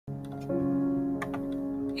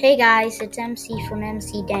Hey guys, it's MC from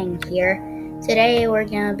MC Dang here. Today we're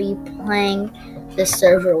gonna be playing this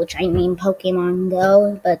server which I named Pokemon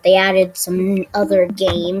Go, but they added some other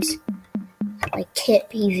games like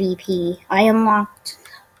kitpvp. I unlocked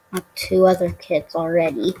 2 other kits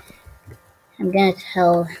already. I'm gonna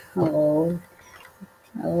tell him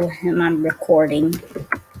I'm recording.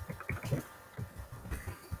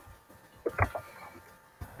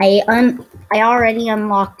 I already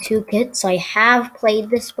unlocked 2 kits. I have played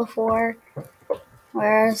this before.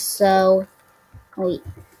 Yeah,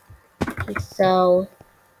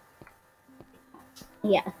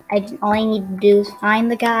 all I need to do is find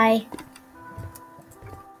the guy.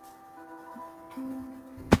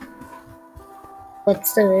 Let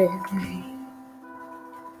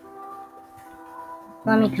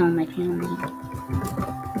me tell my family.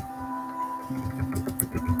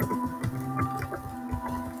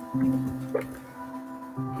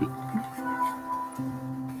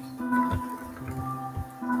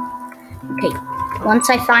 Okay, once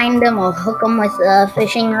I find him, I'll hook him with a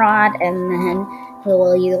fishing rod, and then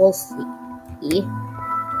you'll see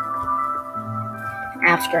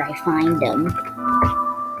after I find him.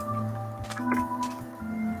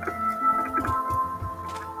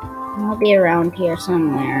 I'll be around here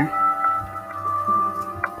somewhere.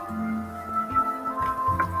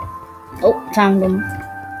 Oh, found him.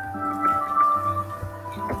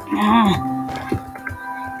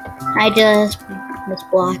 I just was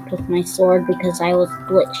blocked with my sword because I was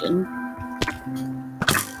glitching.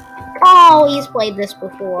 Oh, he's played this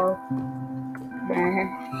before.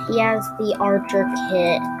 He has the archer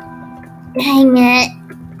kit. Dang it.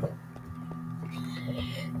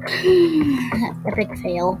 Epic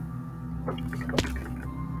fail.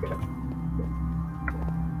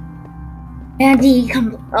 And he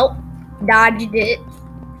comes. Oh, dodged it.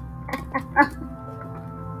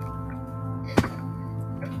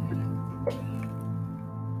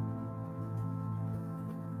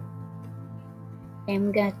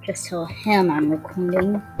 I'm gonna just tell him I'm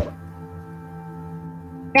recording.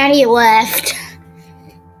 And he left.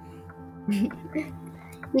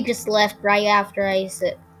 He just left right after I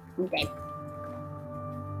said, okay.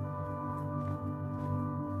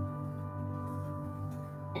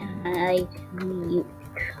 I mute.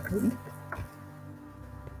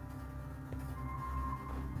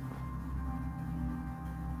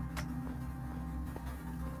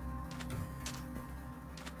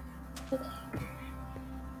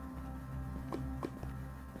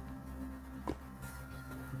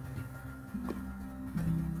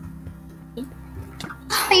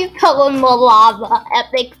 I fell in the lava.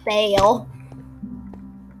 Epic fail.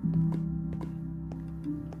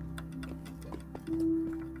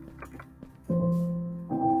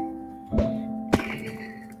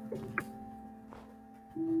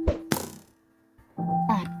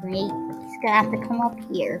 Ah, great. He's gonna have to come up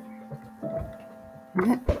here.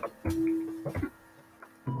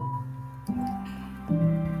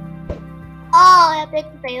 Oh, epic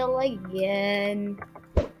fail again.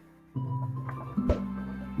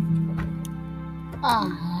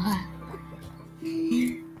 Ah.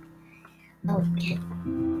 Okay.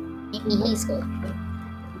 Maybe he's good.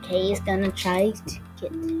 Okay, he's gonna try to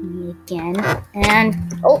get me again. And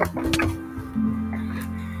oh.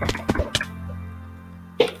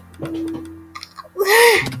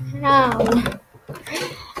 Ow.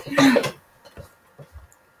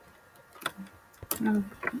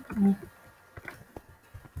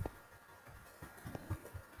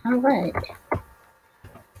 Alright.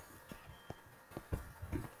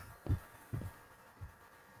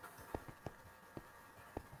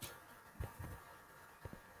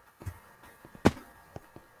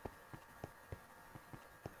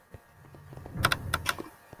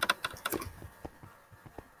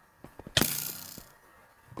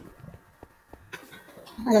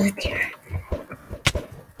 Oh dear.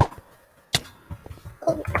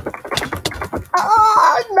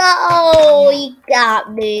 Oh no, he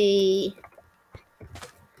got me.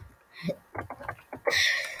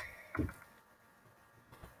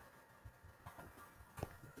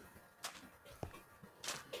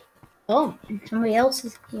 Oh, somebody else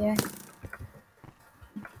is here.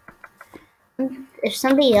 If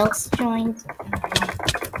somebody else joins.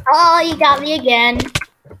 Oh, he got me again.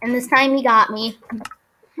 And this time he got me.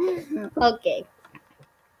 Okay.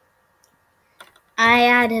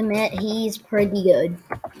 I admit he's pretty good.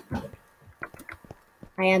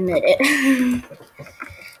 I admit it.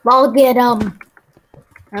 I'll get him.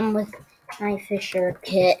 I'm with my Fisher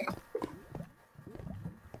kit.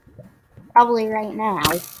 Probably right now.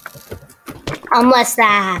 Unless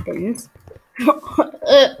that happens.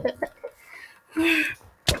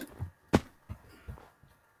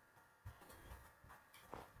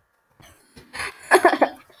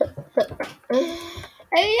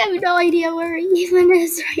 I have no idea where he even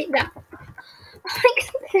is right now.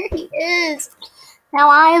 Like, there he is. Now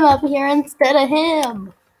I'm up here instead of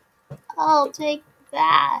him. I'll take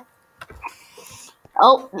that.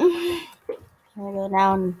 Oh, here we go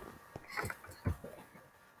down.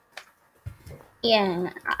 Yeah,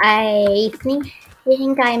 I think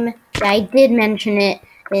I did mention it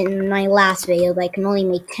in my last video, but I can only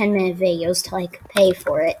make 10-minute videos till I could pay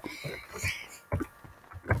for it.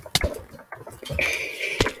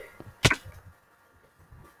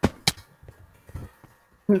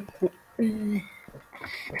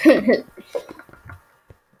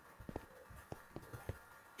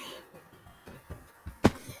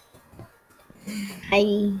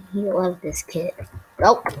 I love this kit.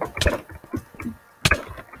 Oh.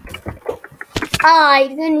 I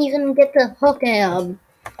didn't even get to hook him.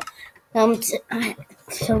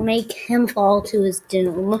 To make him fall to his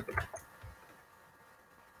doom.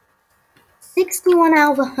 61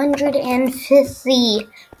 out of 150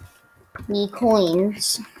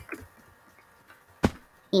 coins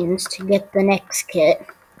to get the next kit.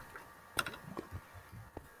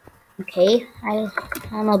 Okay,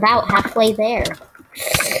 I'm about halfway there.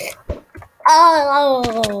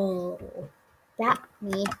 Oh, got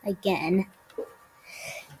me again.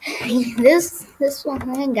 This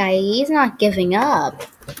one guy, he's not giving up.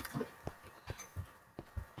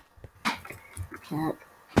 Yep.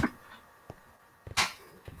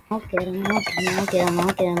 I'll get him.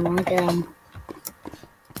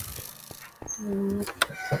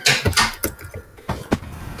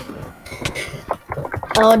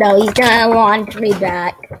 Oh no, he's gonna launch me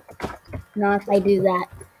back. Not if I do that.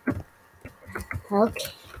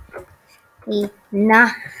 Okay.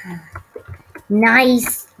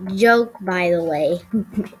 Nice joke, by the way.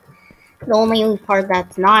 The only part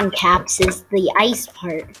that's non-caps is the ice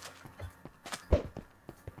part.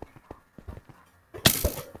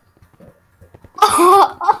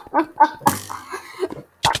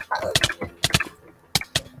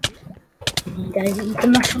 You guys eat the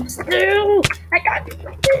mushrooms too! I got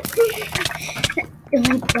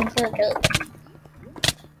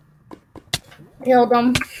killed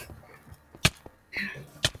him.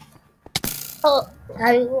 Oh,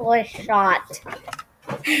 I was shot.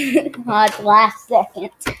 At the last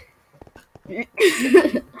second.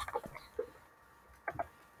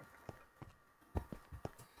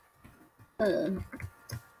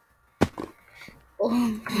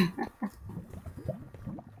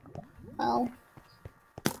 Well.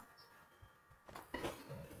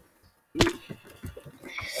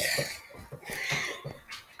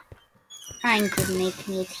 Trying to make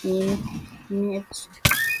me a team.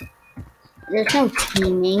 There's no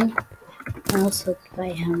teaming. I was hooked by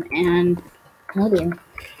him and dear.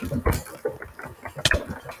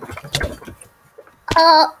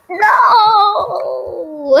 No!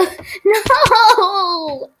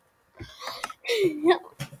 No!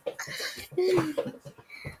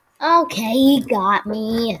 Okay, he got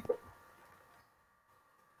me.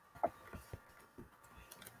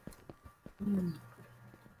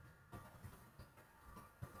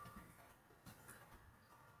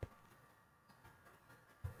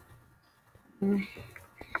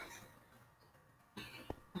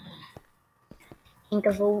 Think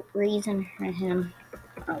of a reason for him.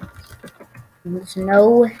 Oh. There's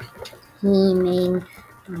no teaming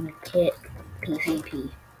on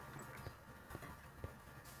kitpvp.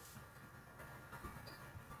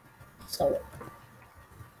 So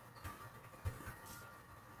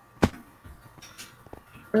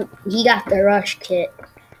he got the rush kit.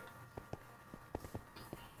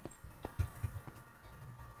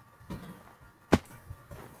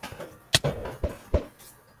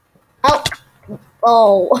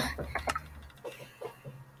 Oh.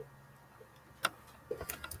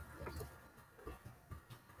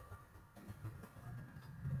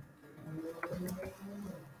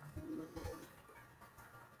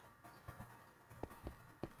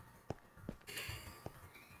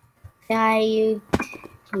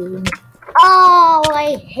 Oh,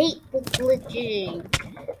 I hate the glitching.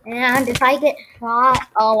 And if I get shot,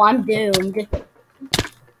 oh, I'm doomed.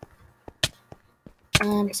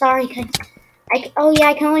 Sorry, guys. I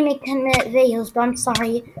can only make 10-minute videos, but I'm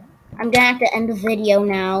sorry. I'm gonna have to end the video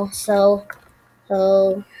now, so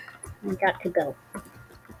I got to go.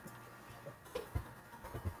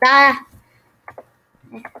 Bye.